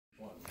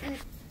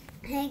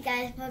Hey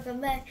guys, welcome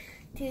back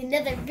to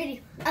another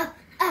video of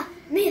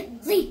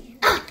Millie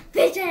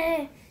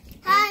Vision.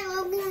 Hi,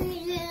 welcome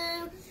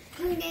to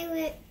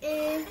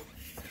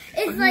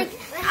it's like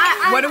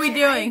what are we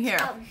doing here?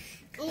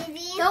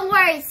 Don't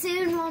worry,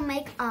 soon we'll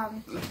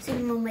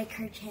make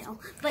her channel.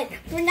 But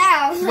for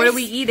now, what are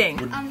we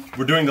eating?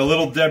 We're doing the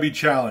Little Debbie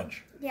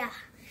challenge. Yeah,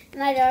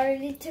 and I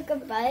already took a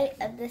bite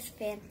of this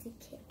fancy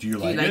cake. Do you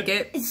like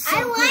it? It's so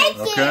I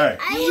like it. Okay.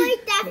 I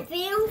like that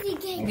fancy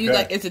cake. Do you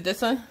like? Is it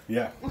this one?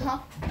 Yeah. Okay.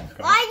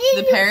 Okay.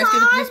 The parents get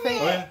to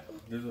participate. Oh yeah.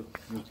 There's a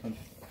ton.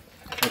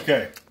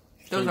 Okay.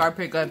 Those are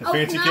pretty good. The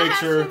fancy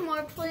cakes are. Some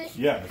more, please?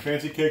 Yeah, the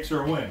fancy cakes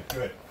are a win.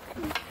 Good.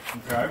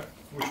 Okay.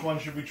 Which one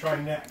should we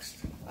try next?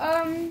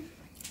 PJ,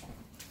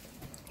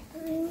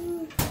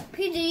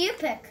 you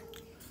pick.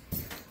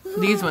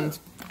 These ones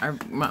are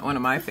one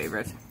of my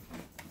favorites.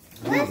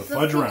 Ooh, the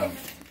fudge round.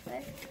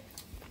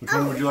 Which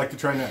one would you like to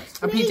try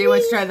next? Oh, PJ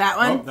wants to try that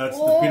one. Oh, that's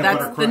the peanut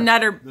butter That's crunch. the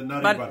nutter. The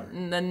nutty butter.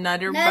 The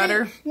nutter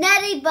butter.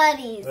 Nutty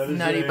Buddies. That is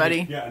Nutty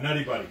Buddy. Yeah, a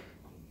Nutty Buddy.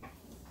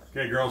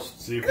 Okay, girls,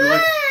 see if you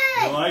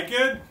like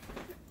it.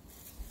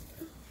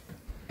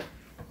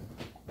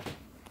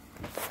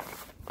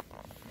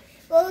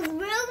 Well, it's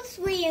real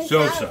sweet and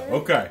So. sour.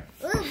 Okay.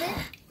 A little bit.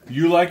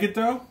 You like it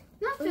though?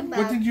 Not too What,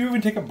 bad. did you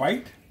even take a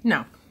bite?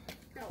 No.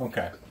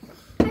 Okay.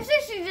 I think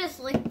she just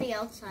licked the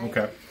outside.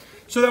 Okay.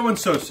 So that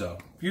one's so-so.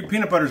 Your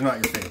peanut butter's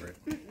not your favorite.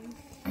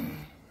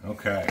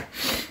 Okay.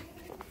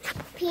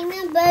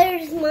 Peanut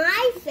butter's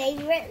my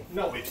favorite.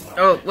 No, it's not.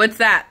 Oh, what's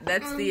that?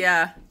 That's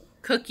the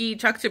cookie,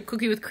 chocolate chip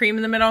cookie with cream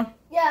in the middle.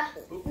 Yeah.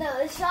 No,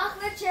 it's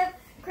chocolate chip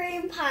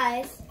cream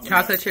pies.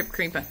 Chocolate chip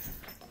cream pie.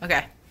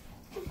 Okay.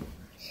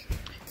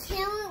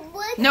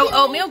 What No can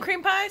oatmeal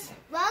cream pies?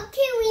 What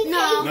can we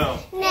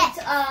take next?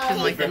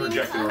 Doesn't like them.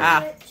 Reject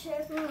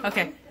yours.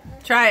 Okay.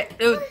 Try it.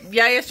 Oh,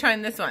 Yaya's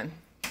trying this one.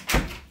 Do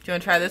you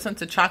want to try this one?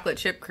 It's a chocolate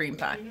chip cream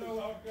pie.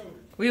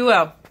 We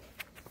will.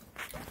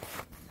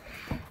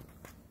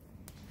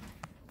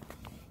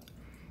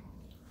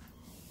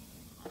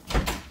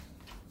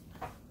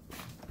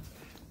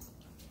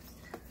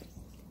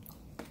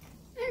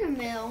 In the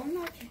middle,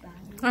 not too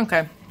bad.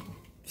 Okay.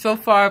 So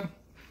far,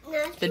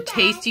 Not the too bad.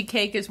 tasty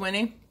cake is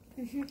winning.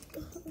 Is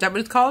that what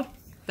it's called?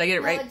 Did I get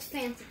it No, right? it's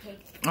fancy cake.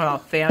 Oh,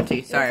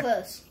 fancy. Sorry.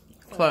 Close.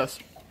 Close.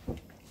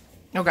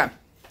 Okay.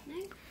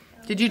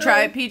 Did you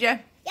try it, PJ?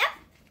 Yep.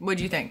 What'd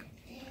you think?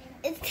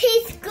 It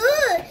tastes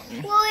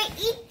good. Will I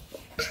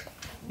eat?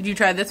 Did you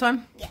try this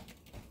one? Yeah.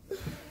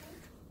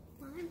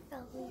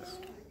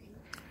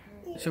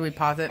 Should we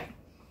pause it?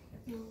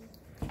 No.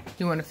 Do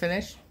you want to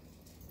finish?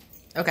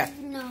 Okay.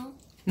 No.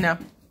 No.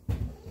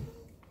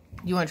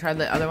 You want to try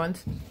the other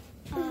ones?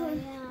 Oh,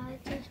 yeah.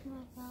 It tastes my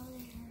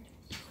belly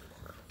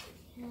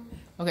hurts.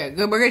 Okay,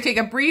 good. We're going to take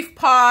a brief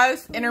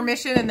pause,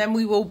 intermission, and then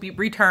we will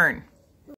return.